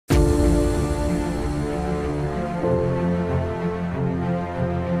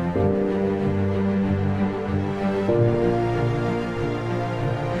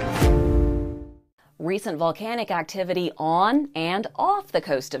Recent volcanic activity on and off the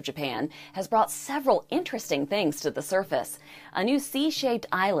coast of Japan has brought several interesting things to the surface. A new C-shaped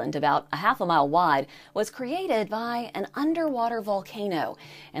island about a half a mile wide was created by an underwater volcano,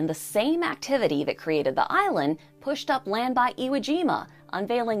 and the same activity that created the island pushed up land by Iwo Jima,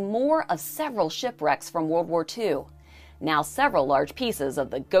 unveiling more of several shipwrecks from World War II. Now several large pieces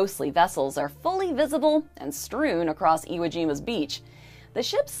of the ghostly vessels are fully visible and strewn across Iwo Jima's beach. The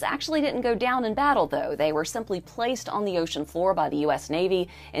ships actually didn't go down in battle, though. They were simply placed on the ocean floor by the U.S. Navy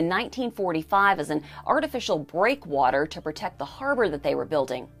in 1945 as an artificial breakwater to protect the harbor that they were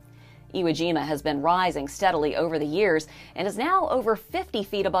building. Iwo Jima has been rising steadily over the years and is now over 50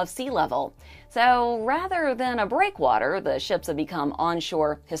 feet above sea level. So rather than a breakwater, the ships have become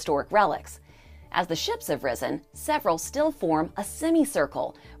onshore historic relics. As the ships have risen, several still form a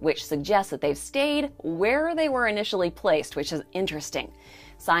semicircle, which suggests that they've stayed where they were initially placed, which is interesting.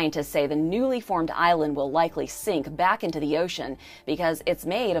 Scientists say the newly formed island will likely sink back into the ocean because it's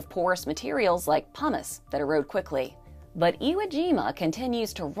made of porous materials like pumice that erode quickly. But Iwo Jima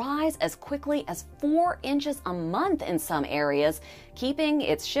continues to rise as quickly as 4 inches a month in some areas, keeping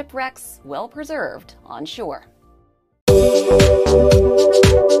its shipwrecks well preserved on shore.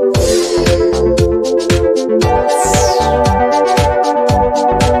 Yes.